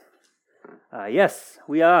Yes,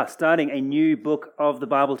 we are starting a new book of the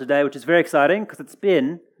Bible today, which is very exciting because it's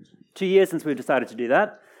been 2 years since we've decided to do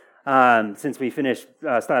that, since we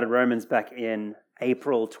started Romans back in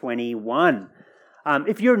April 21.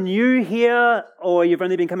 If you're new here or you've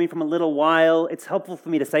only been coming from a little while, it's helpful for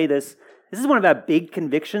me to say this. This is one of our big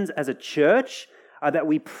convictions as a church, that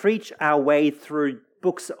we preach our way through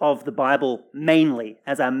books of the Bible mainly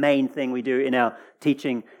as our main thing we do in our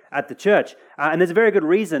teaching at the church. And there's a very good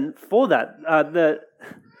reason for that. The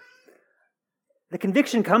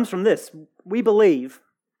conviction comes from this. We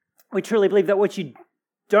truly believe that what you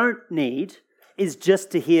don't need is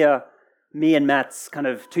just to hear me and Matt's kind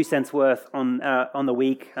of 2 cents worth on the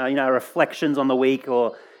week, our reflections on the week,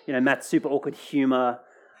 or Matt's super awkward humor.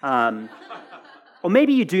 Or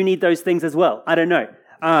maybe you do need those things as well. I don't know.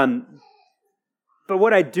 But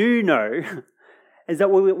what I do know is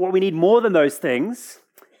that what we need more than those things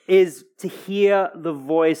is to hear the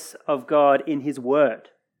voice of God in His Word.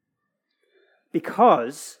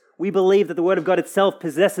 Because we believe that the Word of God itself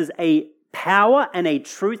possesses a power and a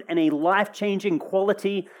truth and a life-changing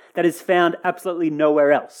quality that is found absolutely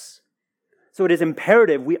nowhere else. So it is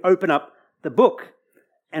imperative we open up the book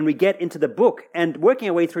and we get into the book. And working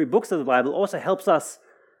our way through books of the Bible also helps us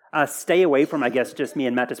stay away from, I guess, just me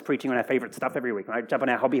and Matt just preaching on our favorite stuff every week. Right? Jump on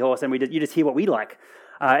our hobby horse and you just hear what we like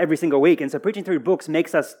every single week. And so preaching through books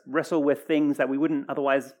makes us wrestle with things that we wouldn't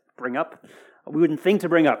otherwise bring up. We wouldn't think to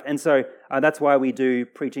bring up. And so that's why we do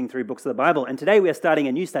preaching through books of the Bible. And today we are starting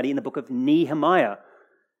a new study in the book of Nehemiah.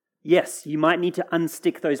 Yes, you might need to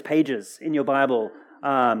unstick those pages in your Bible.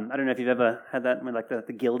 I don't know if you've ever had that with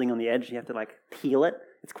the gilding on the edge. You have to peel it.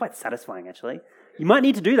 It's quite satisfying, actually. You might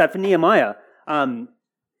need to do that for Nehemiah.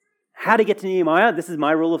 How to get to Nehemiah, this is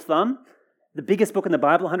my rule of thumb. The biggest book in the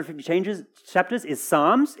Bible, 150 chapters, is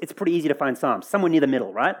Psalms. It's pretty easy to find Psalms, somewhere near the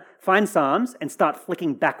middle, right? Find Psalms and start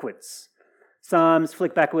flicking backwards. Psalms,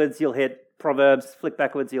 flick backwards, you'll hit Proverbs. Flick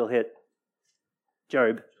backwards, you'll hit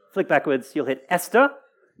Job. Flick backwards, you'll hit Esther.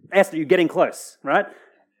 Esther, you're getting close, right?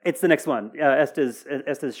 It's the next one.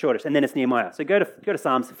 Esther's shortest, and then it's Nehemiah. So go to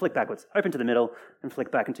Psalms, flick backwards, open to the middle, and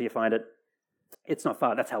flick back until you find it. It's not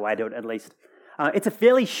far. That's how I do it, at least. It's a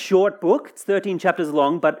fairly short book. It's 13 chapters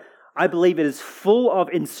long, but I believe it is full of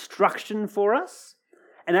instruction for us.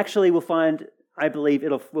 And actually, we'll find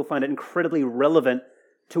it incredibly relevant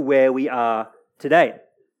to where we are today.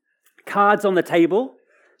 Cards on the table.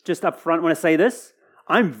 Just up front, I want to say this.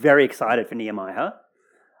 I'm very excited for Nehemiah.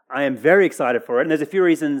 I am very excited for it, and there's a few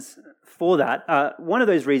reasons for that. One of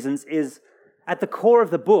those reasons is at the core of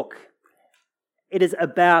the book, it is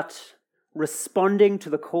about responding to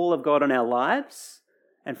the call of God on our lives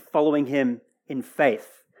and following Him in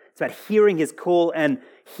faith. It's about hearing His call and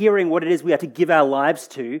hearing what it is we are to give our lives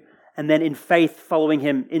to, and then in faith following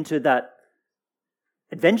Him into that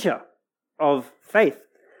adventure of faith.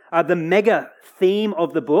 The mega theme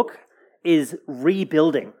of the book is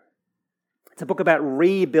rebuilding. It's a book about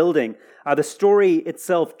rebuilding. The story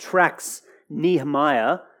itself tracks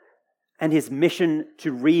Nehemiah and his mission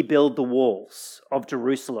to rebuild the walls of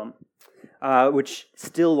Jerusalem, which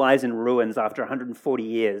still lies in ruins after 140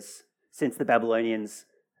 years since the Babylonians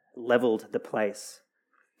leveled the place.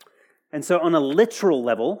 And so on a literal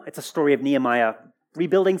level, it's a story of Nehemiah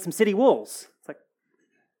rebuilding some city walls.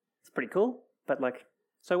 It's pretty cool, but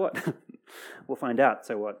so what? We'll find out,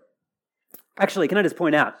 so what? Actually, can I just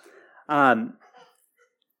point out,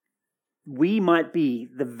 we might be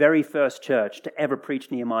the very first church to ever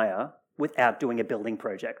preach Nehemiah without doing a building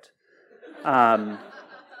project.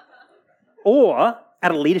 Or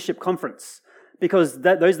at a leadership conference, because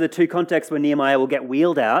those are the two contexts where Nehemiah will get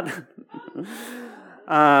wheeled out.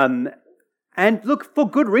 And look, for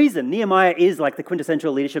good reason. Nehemiah is the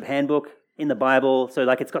quintessential leadership handbook in the Bible, so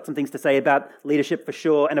it's got some things to say about leadership for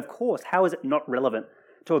sure. And of course, how is it not relevant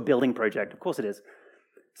to a building project? Of course it is.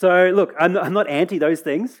 So look, I'm not anti those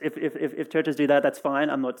things. If churches do that, that's fine.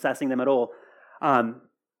 I'm not sassing them at all. I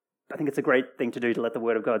think it's a great thing to do to let the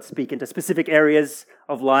Word of God speak into specific areas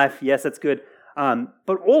of life. Yes, that's good.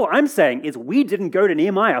 But all I'm saying is we didn't go to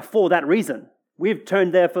Nehemiah for that reason. We've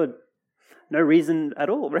turned there for no reason at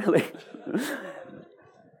all, really.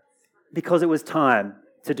 Because it was time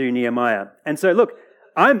to do Nehemiah. And so look,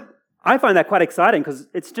 I find that quite exciting because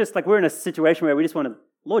it's just we're in a situation where we just want to,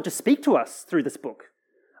 Lord, just speak to us through this book.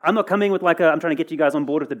 I'm not coming with I'm trying to get you guys on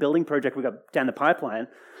board with the building project we got down the pipeline.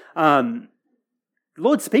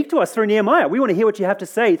 Lord, speak to us through Nehemiah. We want to hear what you have to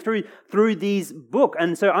say through these book.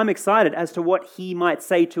 And so I'm excited as to what He might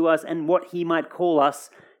say to us and what He might call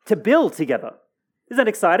us to build together. Isn't that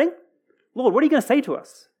exciting? Lord, what are you going to say to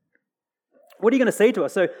us? What are you going to say to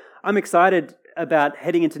us? So I'm excited about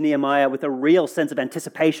heading into Nehemiah with a real sense of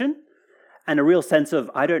anticipation and a real sense of,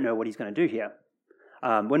 I don't know what he's going to do here.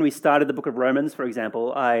 When we started the book of Romans, for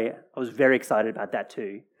example, I was very excited about that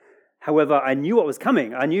too. However, I knew what was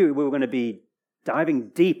coming. I knew we were going to be diving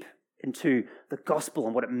deep into the gospel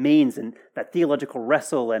and what it means and that theological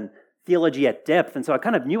wrestle and theology at depth. And so I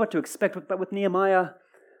kind of knew what to expect. But with Nehemiah,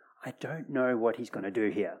 I don't know what he's going to do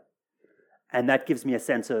here. And that gives me a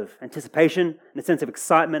sense of anticipation and a sense of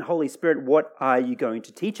excitement. Holy Spirit, what are you going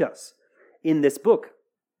to teach us in this book?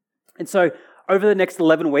 And so over the next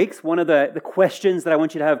 11 weeks, one of the questions that I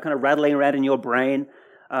want you to have kind of rattling around in your brain,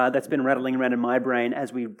 that's been rattling around in my brain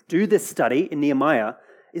as we do this study in Nehemiah,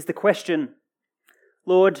 is the question,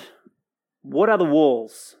 Lord, what are the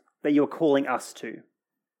walls that you're calling us to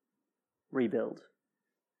rebuild?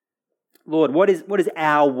 Lord, what is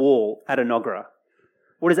our wall at Enogra?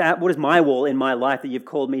 What is my wall in my life that you've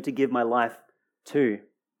called me to give my life to?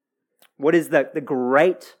 What is the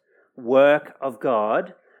great work of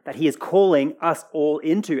God that he is calling us all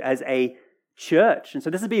into as a church? And so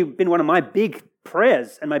this has been one of my big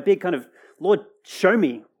prayers and my big kind of, Lord, show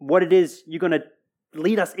me what it is you're going to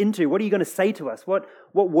lead us into. What are you going to say to us? What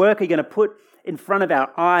work are you going to put in front of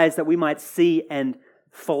our eyes that we might see and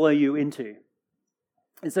follow you into?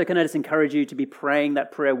 And so can I just encourage you to be praying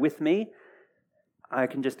that prayer with me? I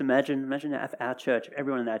can just imagine if our church,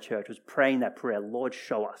 everyone in our church was praying that prayer, Lord,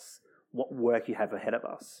 show us what work you have ahead of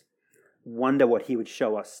us. Wonder what he would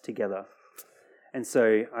show us together. And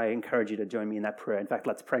so I encourage you to join me in that prayer. In fact,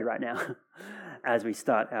 let's pray right now as we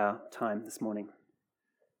start our time this morning.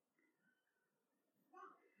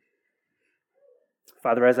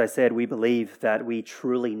 Father, as I said, we believe that we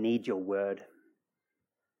truly need your word.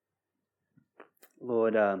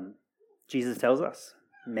 Lord, Jesus tells us,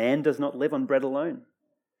 man does not live on bread alone,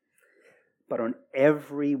 but on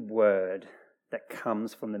every word that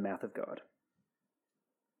comes from the mouth of God.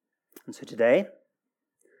 And so today,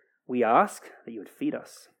 we ask that you would feed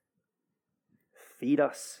us. Feed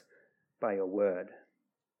us by your word.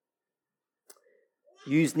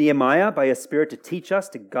 Use Nehemiah by your Spirit to teach us,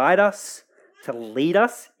 to guide us, to lead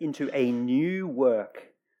us into a new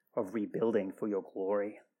work of rebuilding for your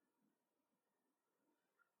glory.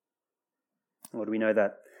 Lord, we know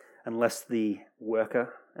that unless the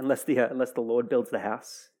Lord builds the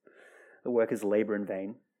house, the work is labor in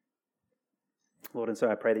vain. Lord, and so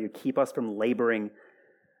I pray that you keep us from laboring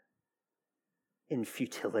in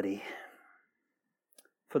futility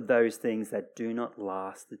for those things that do not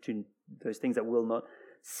last, those things that will not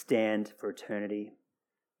stand for eternity.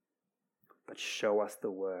 But show us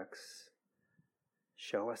the works.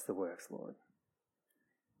 Show us the works, Lord,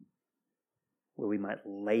 where we might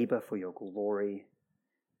labor for your glory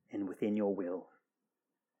and within your will.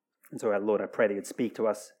 And so, our Lord, I pray that you'd speak to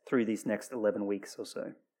us through these next 11 weeks or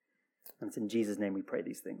so. And it's in Jesus' name we pray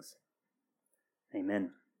these things.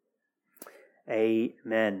 Amen.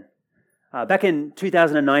 Amen. Back in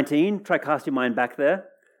 2019, try cast your mind back there.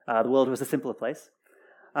 The world was a simpler place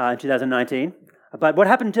in 2019. But what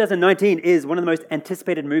happened in 2019 is one of the most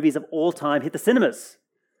anticipated movies of all time hit the cinemas.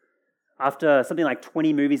 After something like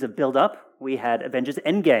 20 movies of build-up, we had Avengers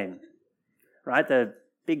Endgame, right? The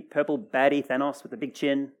big purple baddie Thanos with the big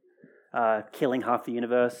chin, killing half the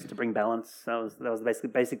universe to bring balance. That was the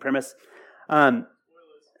basic premise.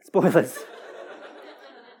 Spoilers.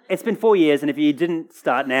 It's been 4 years, and if you didn't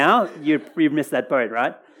start now, you've missed that boat,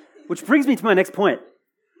 right? Which brings me to my next point.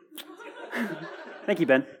 Thank you,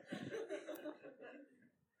 Ben.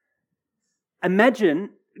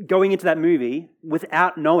 Imagine going into that movie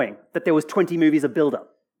without knowing that there was 20 movies of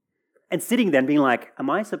build-up and sitting there and being like,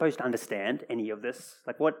 am I supposed to understand any of this?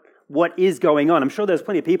 Like, what is going on? I'm sure there's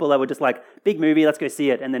plenty of people that were just like, big movie, let's go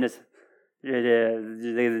see it. And then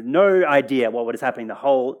there's no idea what was happening the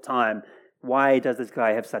whole time. Why does this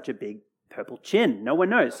guy have such a big purple chin? No one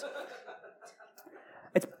knows.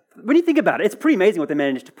 When you think about it, it's pretty amazing what they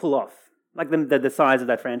managed to pull off. Like the size of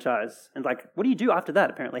that franchise. And like, what do you do after that,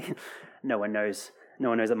 apparently? No one knows. No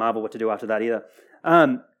one knows at Marvel what to do after that either.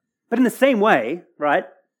 But in the same way, right,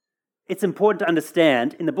 it's important to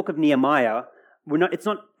understand in the book of Nehemiah,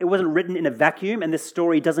 it wasn't written in a vacuum, and this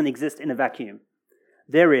story doesn't exist in a vacuum.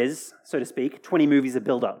 There is, so to speak, 20 movies of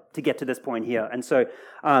build-up to get to this point here. And so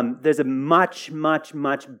there's a much, much,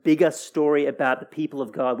 much bigger story about the people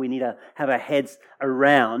of God we need to have our heads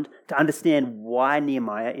around to understand why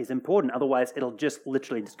Nehemiah is important. Otherwise, it'll just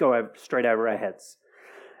literally just go straight over our heads.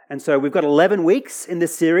 And so we've got 11 weeks in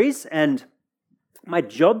this series, and my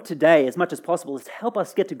job today, as much as possible, is to help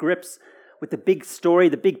us get to grips with the big story,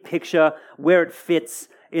 the big picture, where it fits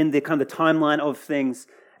in the kind of the timeline of things.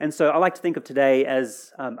 And so I like to think of today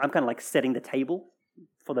as I'm kind of like setting the table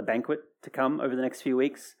for the banquet to come over the next few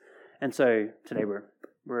weeks. And so today we're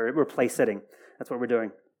We're place setting. That's what we're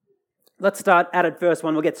doing. Let's start out at verse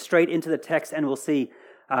 1. We'll get straight into the text and we'll see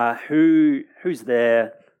who's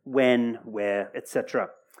there, when, where, etc.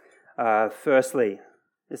 Firstly,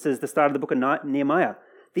 this is the start of the book of Nehemiah.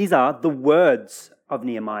 These are the words of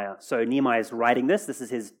Nehemiah. So Nehemiah is writing this. This is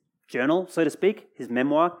his journal, so to speak, his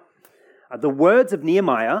memoir. The words of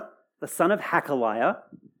Nehemiah, the son of Hakaliah.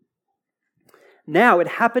 Now it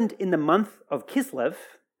happened in the month of Kislev,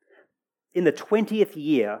 in the 20th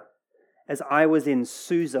year, as I was in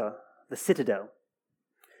Susa, the citadel.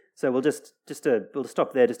 So we'll we'll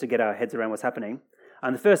stop there just to get our heads around what's happening.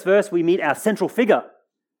 In the first verse, we meet our central figure.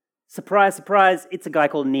 Surprise, surprise, it's a guy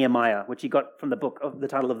called Nehemiah, which you got from the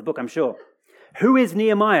title of the book, I'm sure. Who is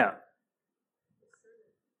Nehemiah?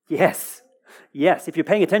 Yes. If you're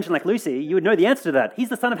paying attention like Lucy, you would know the answer to that. He's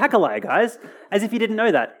the son of Hakaliah, guys. As if you didn't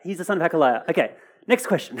know that. He's the son of Hakaliah. Okay, next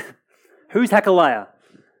question. Who's Hakaliah?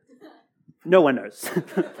 No one knows.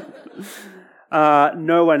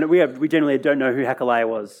 No one. We generally don't know who Hakaliah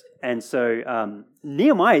was. And so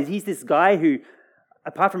Nehemiah, he's this guy who,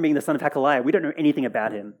 apart from being the son of Hakaliah, we don't know anything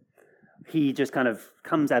about him. He just kind of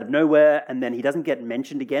comes out of nowhere, and then he doesn't get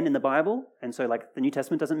mentioned again in the Bible. And so, like, the New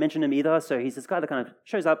Testament doesn't mention him either. So he's this guy that kind of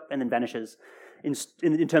shows up and then vanishes in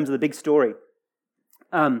terms of the big story.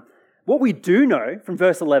 What we do know from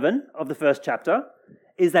verse 11 of the first chapter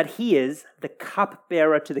is that he is the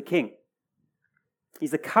cupbearer to the king.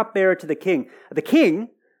 He's the cupbearer to the king. The king,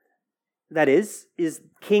 that is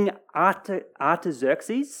King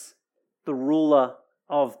Artaxerxes, the ruler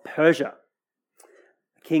of Persia.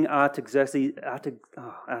 King Artaxerxes. I've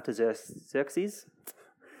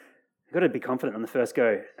got to be confident on the first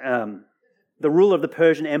go. The ruler of the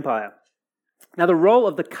Persian Empire. Now, the role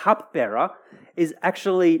of the cupbearer is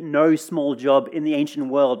actually no small job in the ancient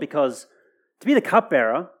world, because to be the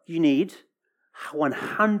cupbearer, you need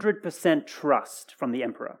 100% trust from the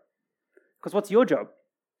emperor. Because what's your job?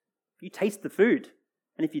 You taste the food.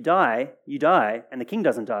 And if you die, and the king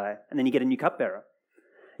doesn't die, and then you get a new cupbearer.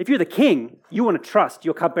 If you're the king, you want to trust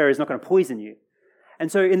your cupbearer is not going to poison you.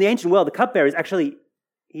 And so in the ancient world, the cupbearer is actually,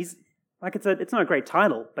 it's not a great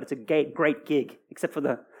title, but it's a great gig, except for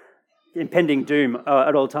the impending doom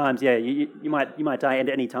at all times. Yeah, you might die at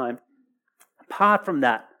any time. Apart from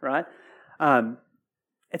that, right,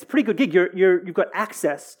 it's a pretty good gig. You've got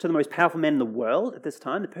access to the most powerful men in the world at this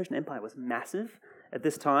time. The Persian Empire was massive at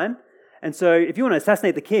this time. And so if you want to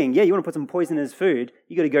assassinate the king, you want to put some poison in his food,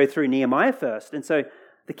 you got to go through Nehemiah first. And so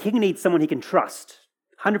the king needs someone he can trust,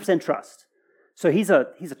 100% trust. So he's a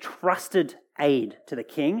trusted aide to the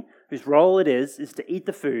king, whose role it is to eat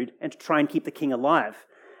the food and to try and keep the king alive.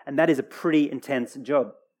 And that is a pretty intense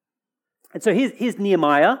job. And so here's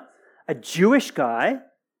Nehemiah, a Jewish guy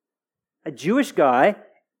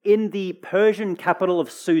in the Persian capital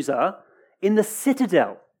of Susa, in the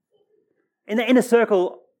citadel, in the inner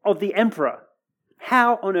circle of the emperor.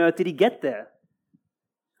 How on earth did he get there?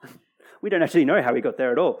 We don't actually know how he got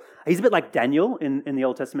there at all. He's a bit like Daniel in the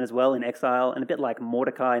Old Testament as well, in exile, and a bit like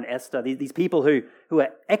Mordecai and Esther, these people who are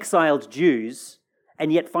exiled Jews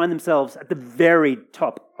and yet find themselves at the very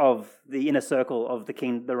top of the inner circle of the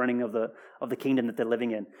king, the running of the kingdom that they're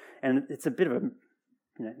living in. And it's a bit of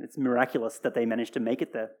it's miraculous that they managed to make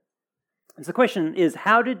it there. And so the question is,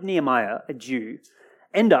 how did Nehemiah, a Jew,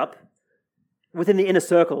 end up within the inner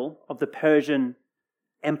circle of the Persian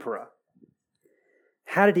emperor?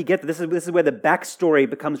 How did he get there? This is where the backstory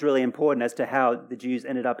becomes really important as to how the Jews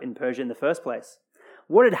ended up in Persia in the first place.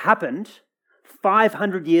 What had happened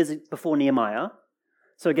 500 years before Nehemiah?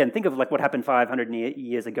 So again, think of like what happened 500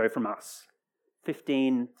 years ago from us.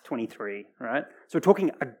 1523, right? So we're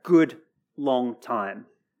talking a good long time.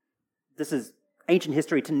 This is ancient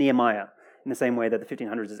history to Nehemiah in the same way that the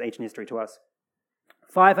 1500s is ancient history to us.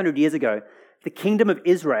 500 years ago, the kingdom of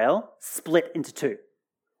Israel split into two.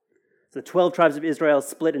 So the 12 tribes of Israel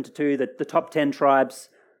split into two. The top 10 tribes,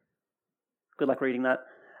 good luck reading that.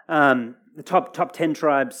 The top 10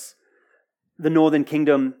 tribes, the northern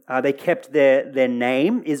kingdom, they kept their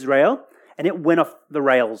name, Israel, and it went off the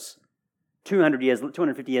rails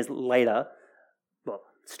 250 years later. Well,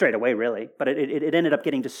 straight away really, but it ended up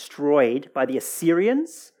getting destroyed by the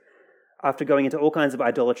Assyrians after going into all kinds of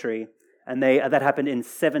idolatry, and that happened in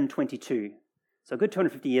 722. So a good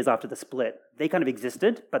 250 years after the split. They kind of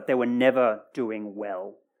existed, but they were never doing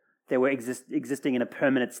well. They were existing in a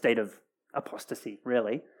permanent state of apostasy,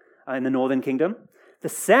 really, in the northern kingdom. The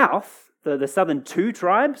south, the southern two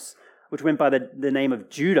tribes, which went by the name of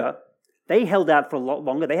Judah, they held out for a lot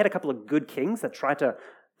longer. They had a couple of good kings that tried to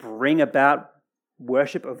bring about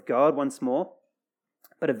worship of God once more,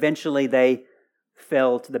 but eventually they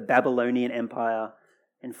fell to the Babylonian Empire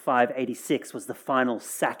in 586 was the final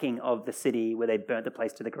sacking of the city where they burnt the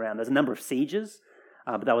place to the ground. There's a number of sieges,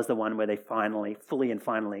 but that was the one where they finally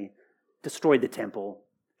destroyed the temple,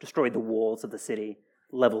 destroyed the walls of the city,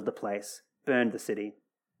 leveled the place, burned the city.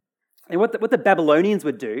 And what the Babylonians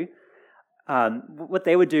would do, what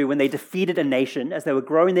they would do when they defeated a nation, as they were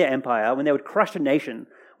growing their empire, when they would crush a nation,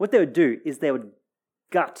 what they would do is they would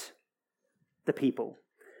gut the people.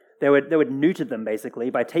 They would neuter them,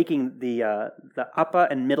 basically, by taking the upper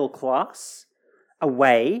and middle class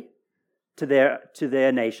away to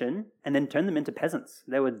their nation and then turn them into peasants.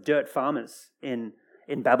 They were dirt farmers in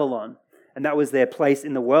Babylon, and that was their place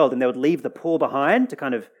in the world. And they would leave the poor behind to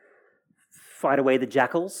kind of fight away the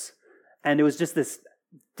jackals. And it was just this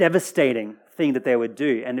devastating thing that they would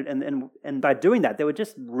do. And by doing that, they would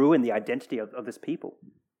just ruin the identity of this people.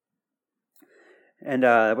 And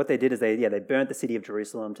what they did is they burnt the city of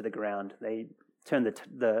Jerusalem to the ground. They turned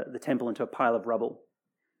the temple into a pile of rubble.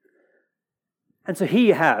 And so here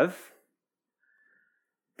you have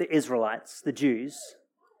the Israelites, the Jews,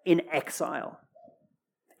 in exile,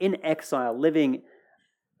 living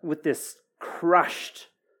with this crushed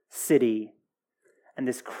city and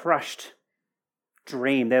this crushed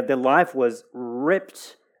dream. Their life was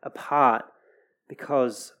ripped apart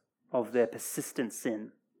because of their persistent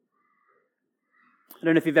sin. I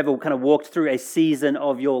don't know if you've ever kind of walked through a season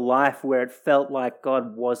of your life where it felt like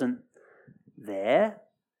God wasn't there,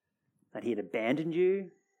 that he had abandoned you.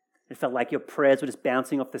 It felt like your prayers were just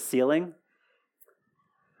bouncing off the ceiling.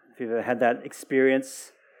 If you've ever had that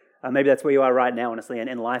experience, maybe that's where you are right now, honestly,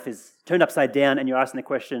 and life is turned upside down and you're asking the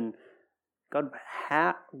question, God,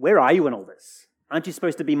 where are you in all this? Aren't you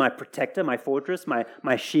supposed to be my protector, my fortress,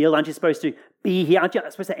 my shield? Aren't you supposed to be here? Aren't you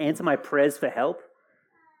supposed to answer my prayers for help?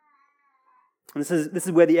 And this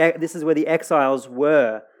is where the exiles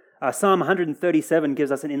were. Psalm 137 gives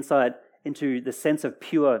us an insight into the sense of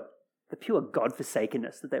the pure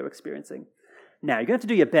God-forsakenness that they were experiencing. Now, you're going to have to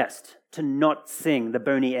do your best to not sing the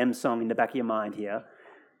Boney M song in the back of your mind here,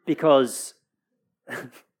 because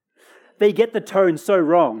they get the tone so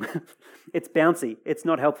wrong. It's bouncy. It's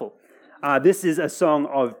not helpful. This is a song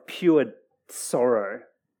of pure sorrow.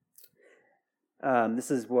 This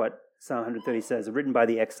is what Psalm 130 says, written by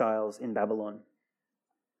the exiles in Babylon.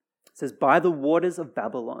 It says, "By the waters of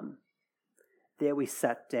Babylon, there we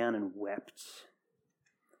sat down and wept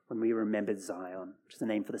when we remembered Zion," which is the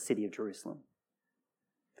name for the city of Jerusalem.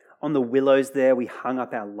 "On the willows there we hung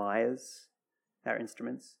up our lyres, our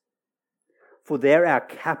instruments. For there our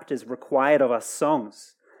captors required of us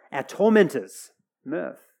songs, our tormentors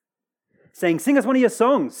mirth, saying, 'Sing us one of your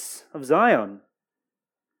songs of Zion.'"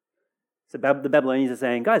 So the Babylonians are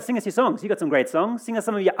saying, "Guys, sing us your songs. You got some great songs. Sing us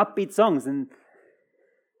some of your upbeat songs." And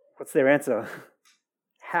what's their answer?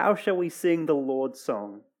 "How shall we sing the Lord's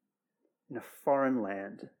song in a foreign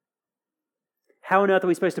land? How on earth are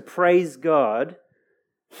we supposed to praise God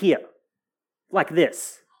here, like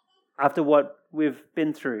this, after what we've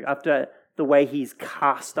been through, after the way he's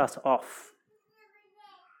cast us off?"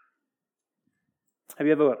 Have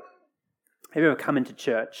you ever come into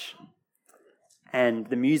church and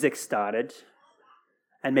the music started,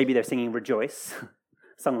 and maybe they're singing Rejoice,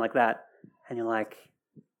 something like that, and you're like,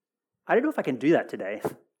 I don't know if I can do that today.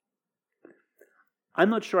 I'm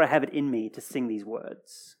not sure I have it in me to sing these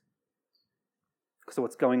words because of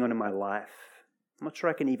what's going on in my life. I'm not sure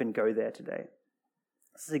I can even go there today.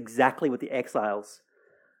 This is exactly what the exiles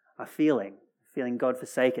are feeling God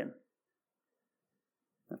forsaken.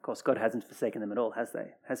 Of course, God hasn't forsaken them at all,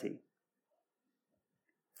 has he?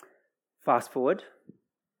 Fast forward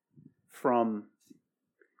from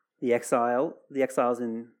the exiles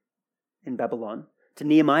in Babylon to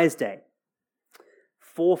Nehemiah's day.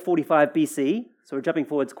 445 BC, so we're jumping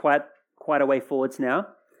forwards quite a way forwards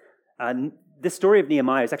now. This story of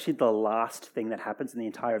Nehemiah is actually the last thing that happens in the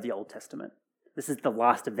entire of the Old Testament. This is the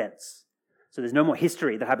last events. So there's no more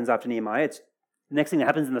history that happens after Nehemiah. The next thing that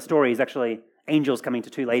happens in the story is actually angels coming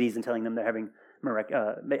to two ladies and telling them they're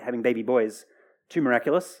having baby boys. Two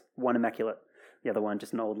miraculous, one immaculate. The other one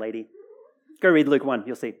just an old lady. Go read Luke 1,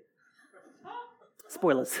 you'll see.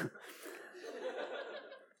 Spoilers.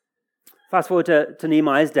 Fast forward to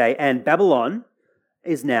Nehemiah's day, and Babylon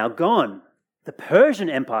is now gone. The Persian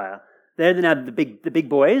Empire, they're now the big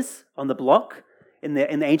boys on the block in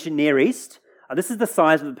the ancient Near East. This is the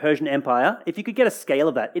size of the Persian Empire. If you could get a scale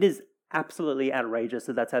of that, it is absolutely outrageous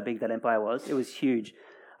that that's how big that empire was. It was huge.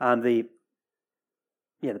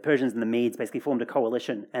 The Persians and the Medes basically formed a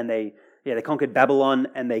coalition, and they conquered Babylon,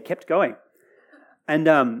 and they kept going. And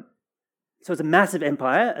so it's a massive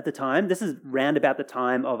empire at the time. This is round about the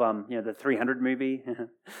time of the 300 movie.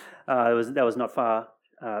 That was not far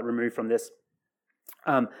removed from this.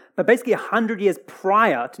 But basically 100 years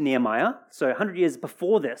prior to Nehemiah, so 100 years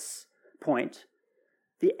before this point,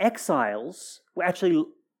 the exiles were actually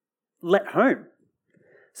let home.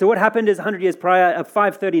 So what happened is 100 years prior, of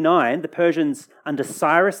 539, the Persians under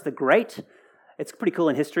Cyrus the Great. It's pretty cool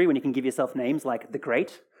in history when you can give yourself names like the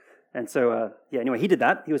Great. And so, anyway, he did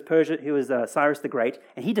that. He was Cyrus the Great,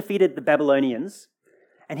 and he defeated the Babylonians,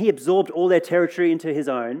 and he absorbed all their territory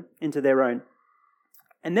into their own.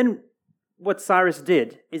 And then what Cyrus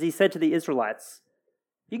did is he said to the Israelites,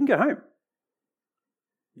 you can go home.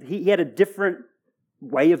 He had a different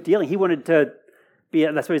way of dealing. He wanted to be,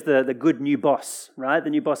 I suppose, the good new boss, right? The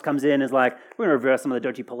new boss comes in and is like, we're going to reverse some of the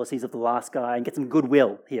dodgy policies of the last guy and get some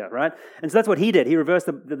goodwill here, right? And so that's what he did. He reversed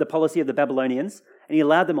the policy of the Babylonians, and he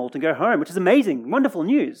allowed them all to go home, which is amazing, wonderful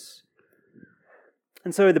news.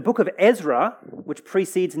 And so the book of Ezra, which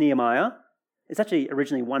precedes Nehemiah, it's actually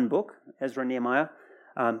originally one book, Ezra and Nehemiah.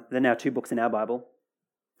 There are now two books in our Bible.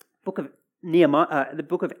 The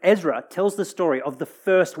book of Ezra tells the story of the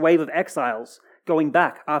first wave of exiles going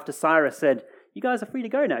back after Cyrus said, you guys are free to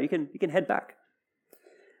go now. You can head back.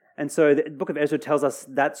 And so the book of Ezra tells us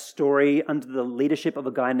that story under the leadership of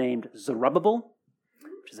a guy named Zerubbabel,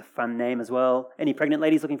 which is a fun name as well. Any pregnant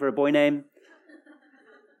ladies looking for a boy name?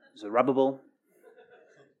 Zerubbabel.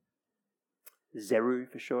 Zeru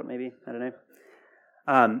for short, maybe. I don't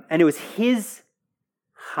know. And it was his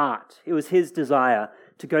heart. It was his desire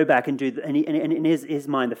to go back and do, and in his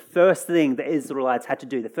mind, the first thing the Israelites had to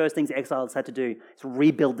do, the first things the exiles had to do is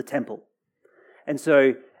rebuild the temple. And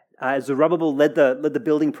so Zerubbabel led the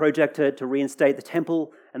building project to reinstate the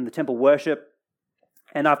temple and the temple worship.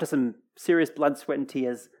 And after some serious blood, sweat, and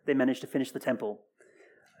tears, they managed to finish the temple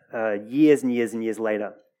years and years and years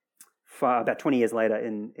later, about 20 years later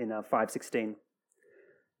in 516.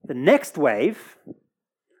 The next wave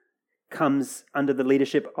comes under the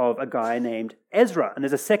leadership of a guy named Ezra. And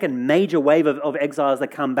there's a second major wave of exiles that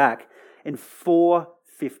come back in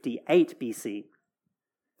 458 BC.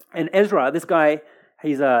 And Ezra, this guy,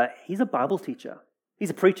 he's a Bible teacher. He's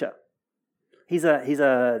a preacher. He's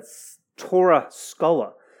a Torah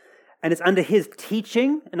scholar. And it's under his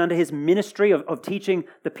teaching and under his ministry of teaching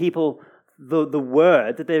the people the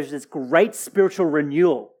word that there's this great spiritual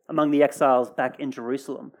renewal among the exiles back in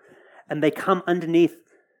Jerusalem. And they come underneath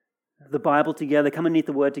the Bible together, they come underneath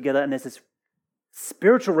the word together, and there's this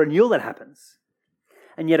spiritual renewal that happens.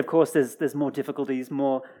 And yet, of course, there's more difficulties,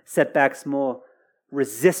 more setbacks, more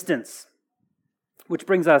resistance. Which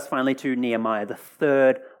brings us finally to Nehemiah, the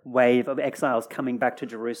third wave of exiles coming back to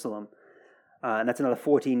Jerusalem. And that's another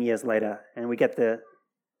 14 years later. And we get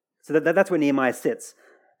so that's where Nehemiah sits.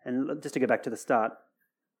 And just to go back to the start,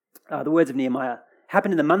 the words of Nehemiah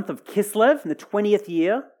happened in the month of Kislev, in the 20th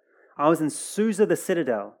year. I was in Susa the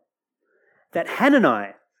citadel. That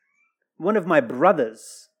Hanani, one of my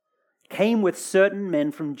brothers, came with certain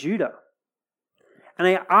men from Judah. And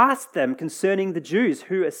I asked them concerning the Jews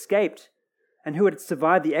who escaped and who had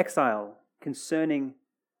survived the exile, concerning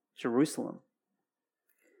Jerusalem.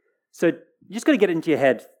 So you just got to get it into your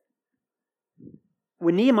head.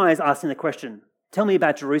 When Nehemiah is asking the question, tell me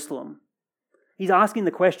about Jerusalem, he's asking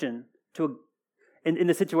the question in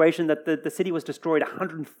the situation that the city was destroyed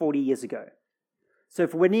 140 years ago. So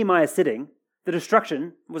for where Nehemiah is sitting, the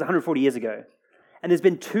destruction was 140 years ago. And there's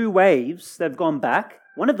been two waves that have gone back.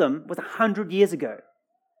 One of them was 100 years ago.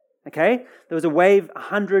 Okay? There was a wave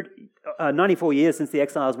 94 years since the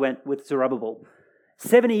exiles went with Zerubbabel.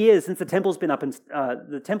 70 years since the temple's been up, and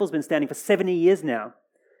the temple's been standing for 70 years now.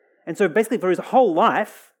 And so basically for his whole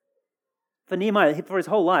life, for Nehemiah, for his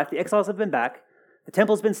whole life, the exiles have been back, the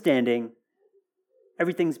temple's been standing,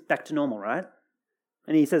 everything's back to normal, right?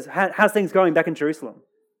 And he says, how's things going back in Jerusalem?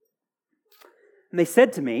 And they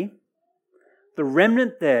said to me, the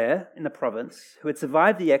remnant there in the province who had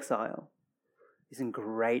survived the exile is in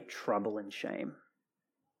great trouble and shame.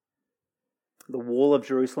 The wall of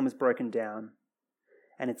Jerusalem is broken down,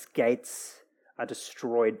 and its gates are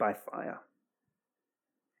destroyed by fire.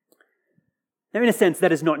 Now, in a sense,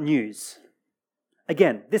 that is not news.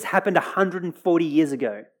 Again, this happened 140 years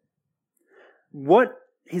ago. What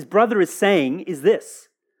his brother is saying is this: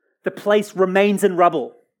 the place remains in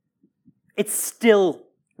rubble. It's still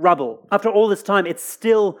rubble. After all this time, it's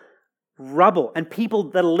still rubble. And people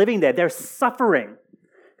that are living there, they're suffering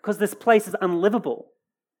because this place is unlivable.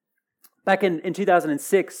 Back in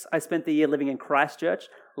 2006, I spent the year living in Christchurch.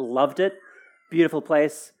 Loved it. Beautiful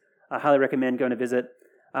place. I highly recommend going to visit.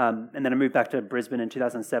 And then I moved back to Brisbane in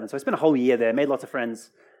 2007. So I spent a whole year there, made lots of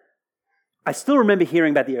friends. I still remember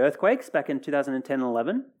hearing about the earthquakes back in 2010 and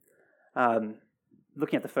 11.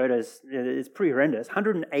 Looking at the photos, it's pretty horrendous.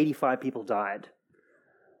 185 people died.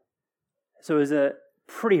 So it was a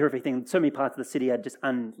pretty horrific thing. So many parts of the city are just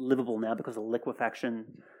unlivable now because of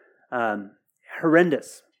liquefaction.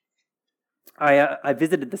 Horrendous. I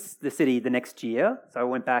visited the city the next year, so I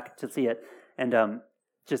went back to see it, and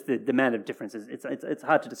just the amount of differences, it's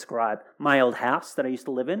hard to describe. My old house that I used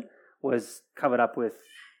to live in was covered up with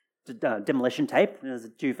demolition tape. It was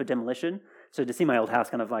due for demolition. So to see my old house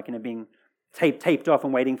kind of like, being taped off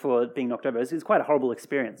and waiting for being knocked over, it was quite a horrible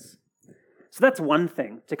experience. So that's one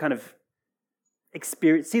thing, to kind of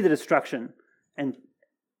see the destruction and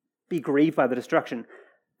be grieved by the destruction.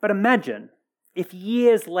 But imagine if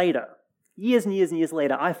years and years and years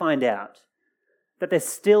later, I find out that there's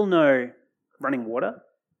still no running water,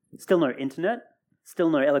 still no internet, still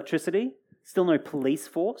no electricity, still no police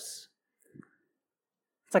force.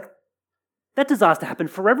 It's like, that disaster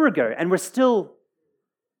happened forever ago, and there's still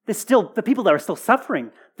the people that are still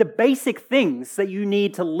suffering. The basic things that you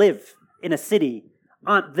need to live in a city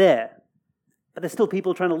aren't there, but there's still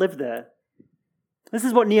people trying to live there. This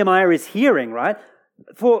is what Nehemiah is hearing, right?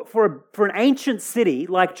 For an ancient city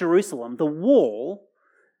like Jerusalem, the wall,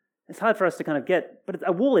 it's hard for us to kind of get, but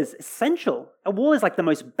a wall is essential. A wall is like the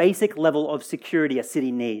most basic level of security a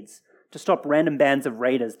city needs to stop random bands of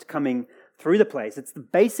raiders coming through the place. It's the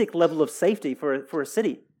basic level of safety for a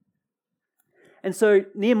city. And so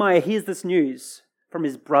Nehemiah hears this news from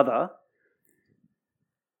his brother.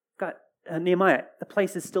 God, Nehemiah, the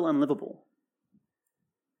place is still unlivable.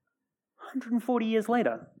 140 years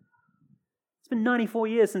later. It's been 94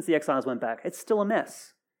 years since the exiles went back. It's still a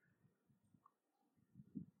mess.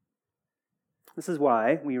 This is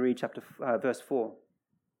why we read verse 4.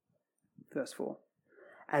 Verse 4.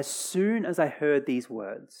 As soon as I heard these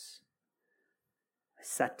words, I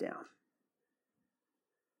sat down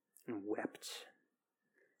and wept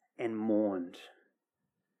and mourned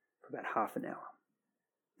for about half an hour.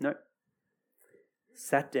 No.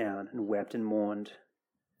 Sat down and wept and mourned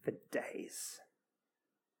for days.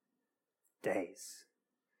 Days.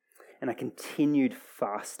 And I continued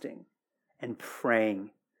fasting and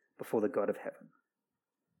praying before the God of heaven.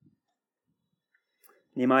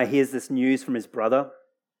 Nehemiah hears this news from his brother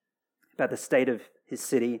about the state of his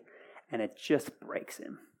city, and it just breaks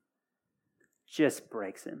him. Just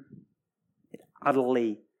breaks him. It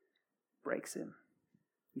utterly breaks him.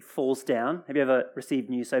 He falls down. Have you ever received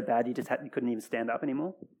news so bad you couldn't even stand up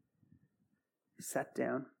anymore? He sat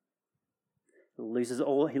down. He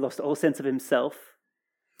lost all sense of himself,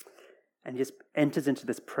 and just enters into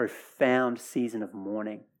this profound season of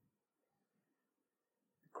mourning.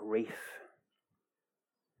 Grief.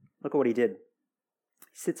 Look at what he did.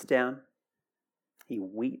 He sits down, he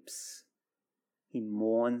weeps, he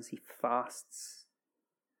mourns, he fasts,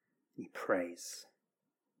 he prays.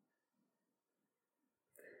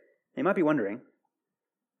 You might be wondering,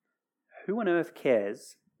 who on earth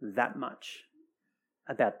cares that much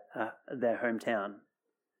about their hometown?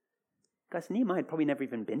 Guys, Nehemiah had probably never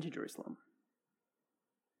even been to Jerusalem.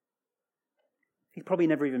 He'd probably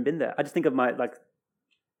never even been there. I just think of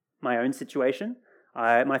my own situation.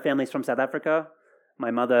 My family's from South Africa.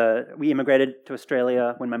 We immigrated to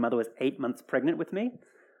Australia when my mother was 8 months pregnant with me,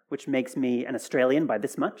 which makes me an Australian by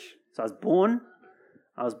this much. So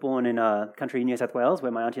I was born in a country in New South Wales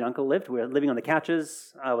where my auntie and uncle lived. We were living on the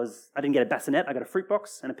couches. I didn't get a bassinet. I got a fruit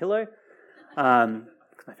box and a pillow.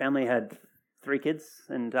 Because my family had 3 kids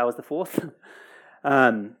and I was the 4th.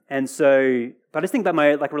 But I just think about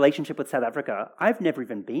my relationship with South Africa. I've never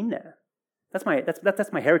even been there. That's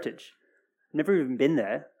my heritage. I've never even been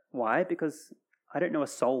there. Why? Because I don't know a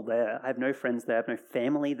soul there. I have no friends there. I have no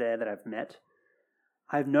family there that I've met.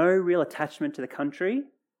 I have no real attachment to the country.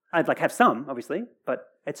 I'd have some, obviously, but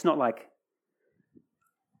it's not like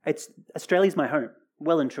Australia's my home,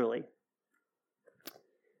 well and truly.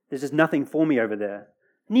 There's just nothing for me over there.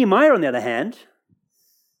 Nehemiah, on the other hand,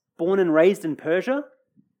 born and raised in Persia,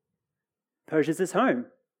 Persia's his home.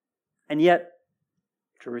 And yet,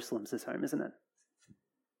 Jerusalem's his home, isn't it?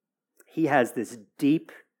 He has this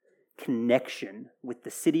deep connection with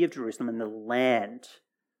the city of Jerusalem and the land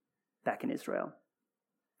back in Israel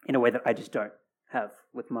in a way that I just don't have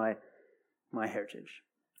with my heritage.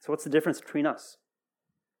 So what's the difference between us?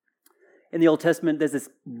 In the Old Testament, there's this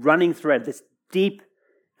running thread, this deep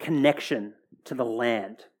connection to the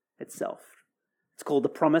land itself. It's called the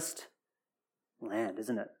promised land,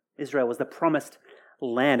 isn't it? Israel was the promised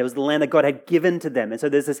land. It was the land that God had given to them. And so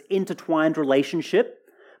there's this intertwined relationship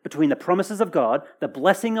between the promises of God, the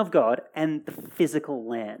blessing of God, and the physical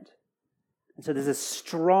land. And so there's a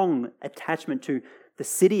strong attachment to the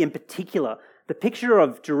city in particular. The picture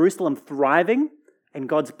of Jerusalem thriving and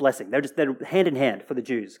God's blessing. They're hand in hand for the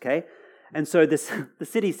Jews, okay? And so the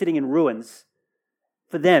city sitting in ruins,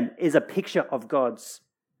 for them is a picture of God's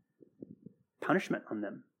punishment on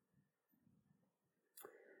them.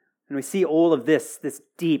 And we see all of this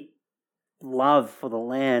deep love for the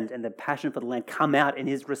land and the passion for the land come out in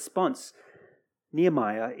his response.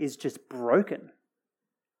 Nehemiah is just broken.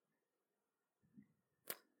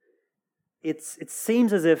 It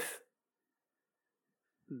seems as if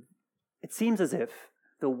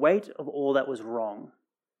the weight of all that was wrong,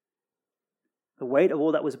 the weight of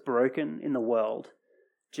all that was broken in the world,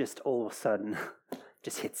 just all of a sudden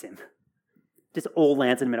just hits him. Just all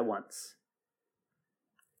lands on him at once.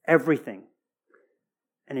 Everything.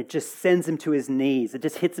 And it just sends him to his knees. It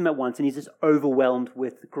just hits him at once, and he's just overwhelmed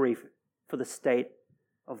with grief for the state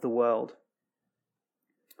of the world.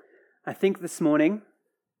 I think this morning,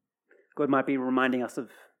 God might be reminding us of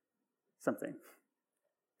something.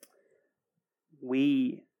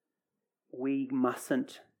 We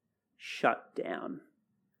mustn't shut down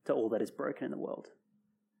to all that is broken in the world.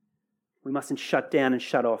 We mustn't shut down and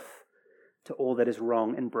shut off to all that is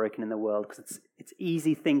wrong and broken in the world, because it's an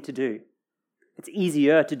easy thing to do. It's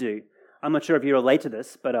easier to do. I'm not sure if you relate to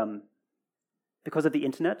this, but because of the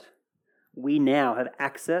internet, we now have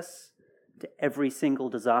access to every single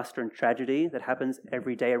disaster and tragedy that happens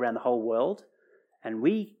every day around the whole world, and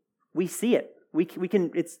we see it. We can.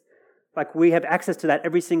 It's like we have access to that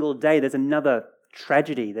every single day. There's another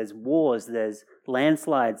tragedy. There's wars. There's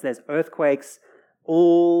landslides. There's earthquakes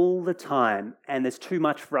all the time, and there's too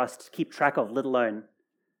much for us to keep track of, let alone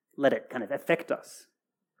let it kind of affect us.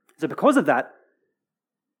 So because of that,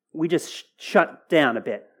 we just shut down a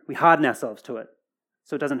bit. We harden ourselves to it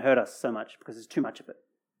so it doesn't hurt us so much because there's too much of it.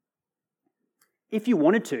 If you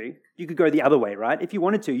wanted to, you could go the other way, right? If you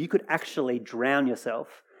wanted to, you could actually drown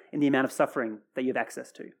yourself in the amount of suffering that you have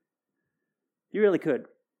access to. You really could.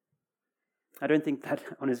 I don't think that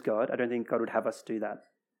honors God. I don't think God would have us do that.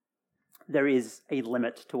 There is a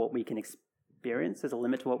limit to what we can experience. There's a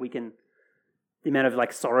limit to the amount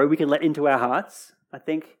of sorrow we can let into our hearts, I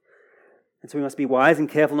think. And so we must be wise and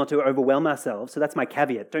careful not to overwhelm ourselves. So that's my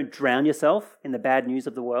caveat. Don't drown yourself in the bad news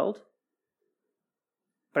of the world.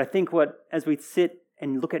 But I think as we sit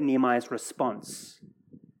and look at Nehemiah's response,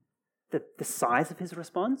 the size of his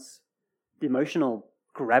response, the emotional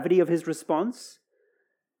gravity of his response,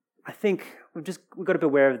 I think we've got to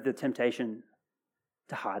beware of the temptation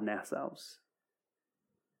to harden ourselves.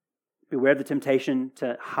 Beware of the temptation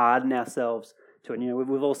to harden ourselves to it.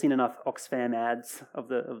 We've all seen enough Oxfam ads of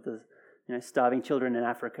the starving children in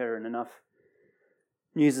Africa, and enough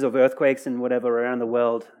news of earthquakes and whatever around the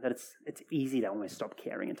world that it's easy to almost stop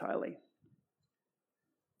caring entirely.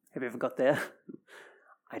 Have you ever got there?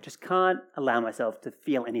 I just can't allow myself to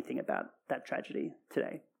feel anything about that tragedy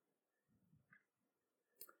today.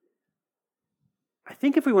 I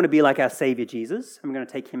think if we want to be like our Savior Jesus, and we're going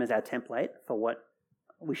to take him as our template for what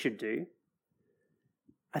we should do,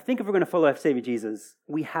 I think if we're going to follow our Savior Jesus,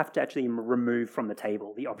 we have to actually remove from the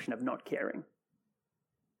table the option of not caring.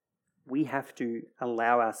 We have to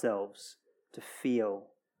allow ourselves to feel.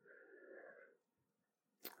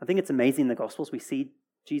 I think it's amazing in the Gospels we see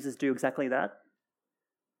Jesus do exactly that.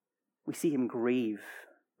 We see him grieve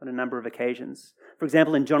on a number of occasions. For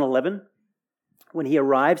example, in John 11, when he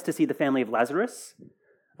arrives to see the family of Lazarus,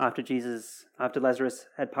 after Lazarus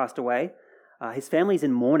had passed away, his family's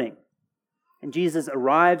in mourning. And Jesus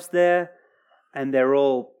arrives there, and they're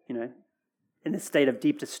all, in a state of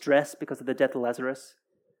deep distress because of the death of Lazarus.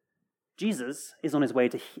 Jesus is on his way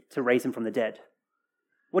to raise him from the dead.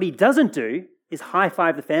 What he doesn't do is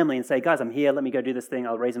high-five the family and say, guys, I'm here, let me go do this thing,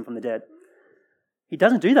 I'll raise him from the dead. He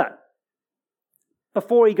doesn't do that.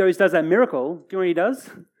 Before he does that miracle, do you know what he does?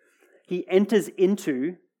 He enters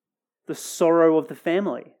into the sorrow of the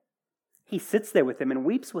family. He sits there with them and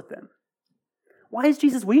weeps with them. Why is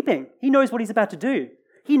Jesus weeping? He knows what he's about to do.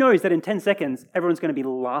 He knows that in 10 seconds, everyone's going to be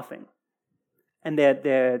laughing. And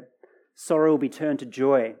their sorrow will be turned to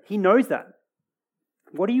joy. He knows that.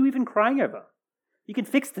 What are you even crying over? You can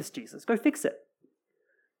fix this, Jesus. Go fix it.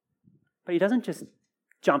 But he doesn't just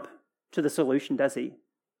jump to the solution, does he?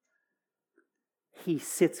 He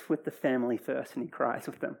sits with the family first and he cries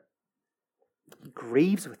with them. He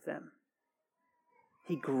grieves with them.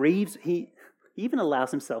 He even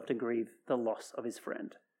allows himself to grieve the loss of his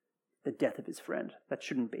friend, the death of his friend. That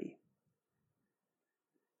shouldn't be.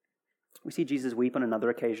 We see Jesus weep on another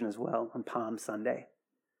occasion as well, on Palm Sunday.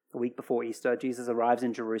 The week before Easter, Jesus arrives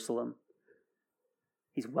in Jerusalem.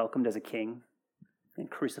 He's welcomed as a king and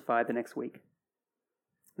crucified the next week.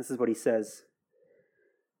 This is what he says.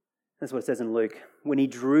 This is what it says in Luke. When he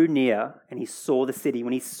drew near and he saw the city,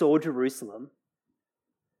 when he saw Jerusalem,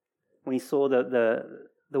 when he saw the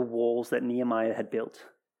walls that Nehemiah had built,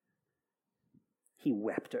 he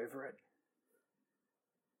wept over it,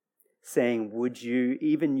 saying, would you,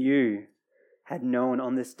 even you, had known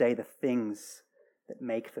on this day the things that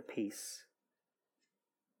make for peace.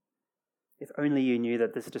 If only you knew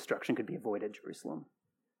that this destruction could be avoided, Jerusalem.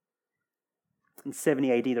 In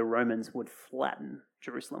 70 AD, the Romans would flatten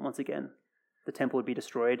Jerusalem once again. The temple would be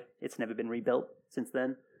destroyed. It's never been rebuilt since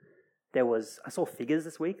then. I saw figures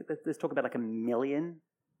this week. There's talk about like 1 million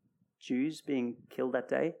Jews being killed that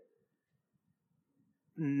day.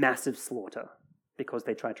 Massive slaughter because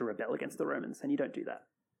they tried to rebel against the Romans, and you don't do that.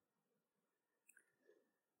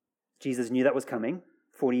 Jesus knew that was coming,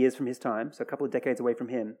 40 years from his time, so a couple of decades away from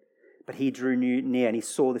him. But he drew near and he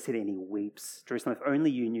saw the city and he weeps. Jerusalem, if only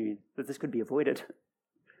you knew that this could be avoided.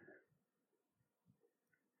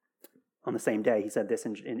 On the same day, he said this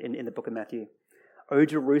in the book of Matthew. O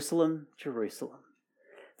Jerusalem, Jerusalem,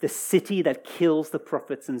 the city that kills the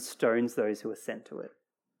prophets and stones those who are sent to it.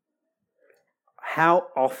 How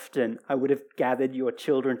often I would have gathered your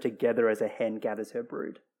children together as a hen gathers her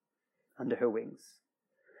brood under her wings,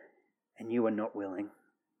 and you are not willing.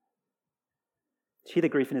 Hear the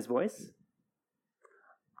grief in his voice?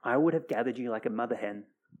 I would have gathered you like a mother hen.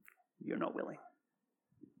 You're not willing.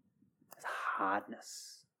 There's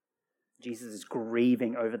hardness. Jesus is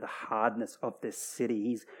grieving over the hardness of this city.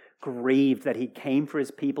 He's grieved that he came for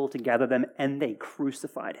his people to gather them and they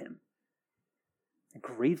crucified him. It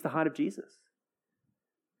grieves the heart of Jesus.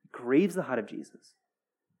 It grieves the heart of Jesus.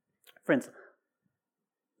 Friends,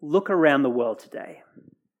 look around the world today.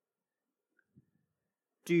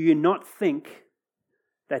 Do you not think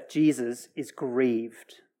that Jesus is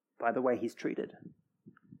grieved by the way he's treated?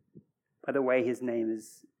 By the way his name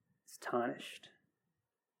is tarnished?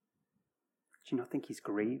 Do you not think he's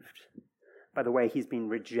grieved by the way he's been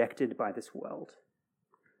rejected by this world?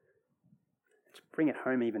 To bring it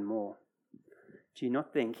home even more, do you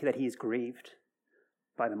not think that he is grieved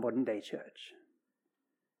by the modern day church?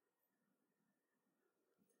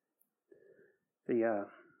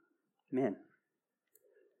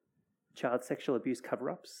 Child sexual abuse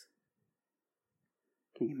cover-ups.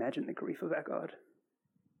 Can you imagine the grief of our God?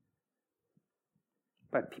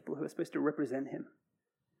 By people who are supposed to represent him.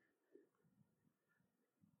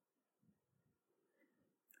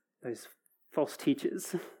 Those false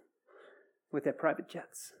teachers with their private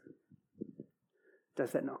jets.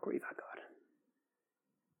 Does that not grieve our God?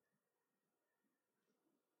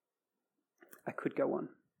 I could go on.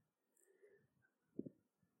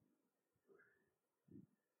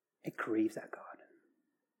 It grieves our God.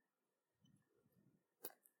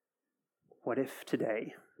 What if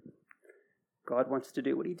today God wants to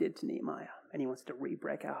do what he did to Nehemiah and he wants to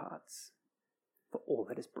re-break our hearts for all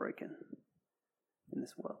that is broken in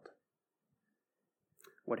this world?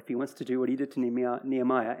 What if he wants to do what he did to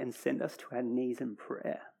Nehemiah and send us to our knees in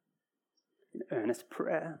prayer, in earnest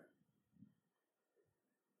prayer?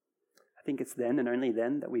 I think it's then and only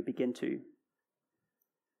then that we begin to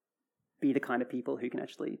be the kind of people who can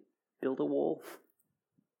actually build a wall,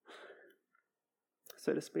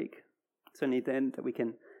 so to speak. It's only then that we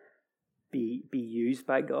can be used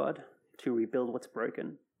by God to rebuild what's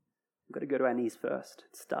broken. We've got to go to our knees first.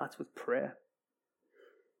 It starts with prayer.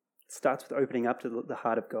 It starts with opening up to the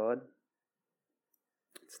heart of God.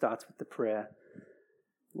 It starts with the prayer,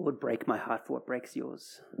 Lord, break my heart for what breaks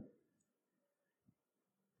yours.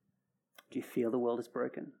 Do you feel the world is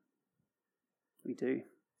broken? We do.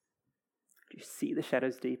 Do you see the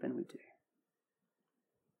shadows deepen? We do.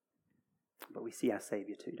 But we see our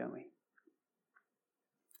Savior too, don't we?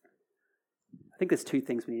 I think there's two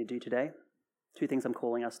things we need to do today. Two things I'm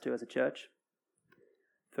calling us to as a church.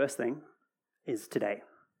 First thing is today.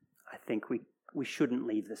 I think we shouldn't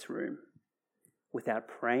leave this room without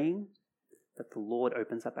praying that the Lord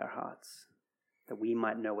opens up our hearts, that we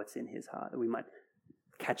might know what's in his heart, that we might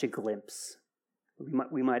catch a glimpse,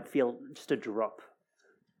 we might feel just a drop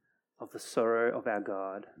of the sorrow of our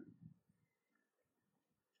God.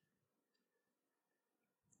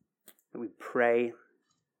 That we pray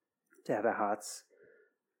to have our hearts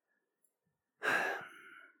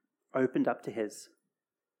opened up to his,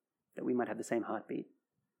 that we might have the same heartbeat.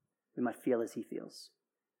 We might feel as he feels.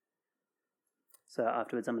 So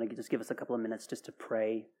afterwards, I'm going to just give us a couple of minutes just to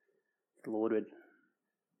pray the Lord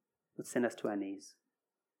would send us to our knees.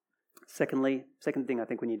 Second thing I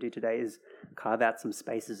think we need to do today is carve out some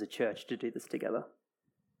space as a church to do this together.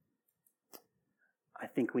 I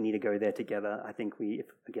think we need to go there together. I think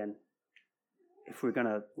if we're going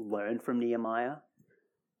to learn from Nehemiah,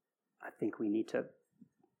 I think we need to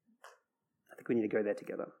go there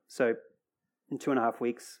together. So in 2.5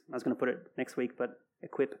 weeks, I was going to put it next week, but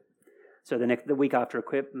Equip. So the week after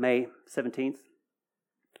Equip, May 17th,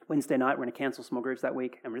 Wednesday night, we're going to cancel small groups that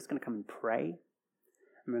week, and we're just going to come and pray.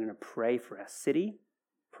 And we're going to pray for our city,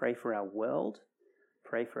 pray for our world,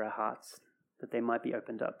 pray for our hearts, that they might be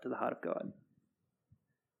opened up to the heart of God.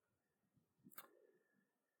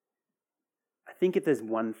 I think if there's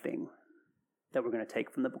one thing that we're going to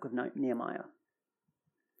take from the book of Nehemiah,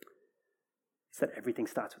 it's that everything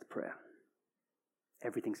starts with prayer.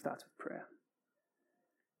 Everything starts with prayer.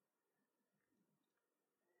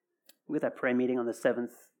 With that prayer meeting on the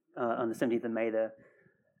 17th of May there,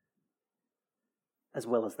 as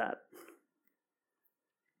well as that,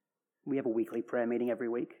 we have a weekly prayer meeting every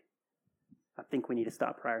week. I think we need to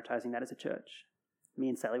start prioritizing that as a church. Me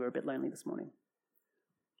and Sally were a bit lonely this morning.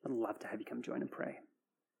 I'd love to have you come join and pray.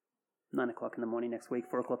 9 o'clock in the morning next week,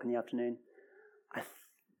 4 o'clock in the afternoon.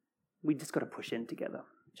 We just got to push in together,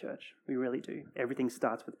 church. We really do. Everything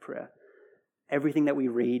starts with prayer. Everything that we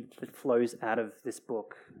read that flows out of this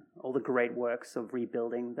book, all the great works of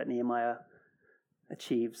rebuilding that Nehemiah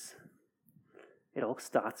achieves, it all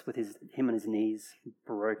starts with him on his knees,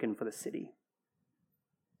 broken for the city.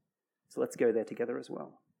 So let's go there together as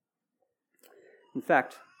well. In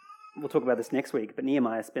fact, we'll talk about this next week, but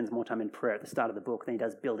Nehemiah spends more time in prayer at the start of the book than he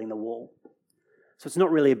does building the wall. So it's not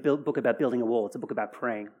really a book about building a wall, it's a book about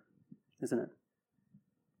praying, isn't it?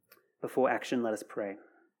 Before action, let us pray.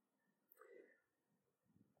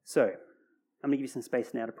 So, I'm going to give you some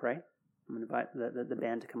space now to pray. I'm going to invite the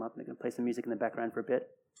band to come up. They're going to play some music in the background for a bit.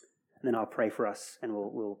 And then I'll pray for us and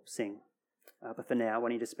we'll sing. But for now, why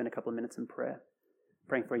don't you just spend a couple of minutes in prayer,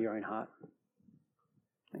 praying for your own heart.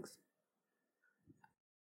 Thanks.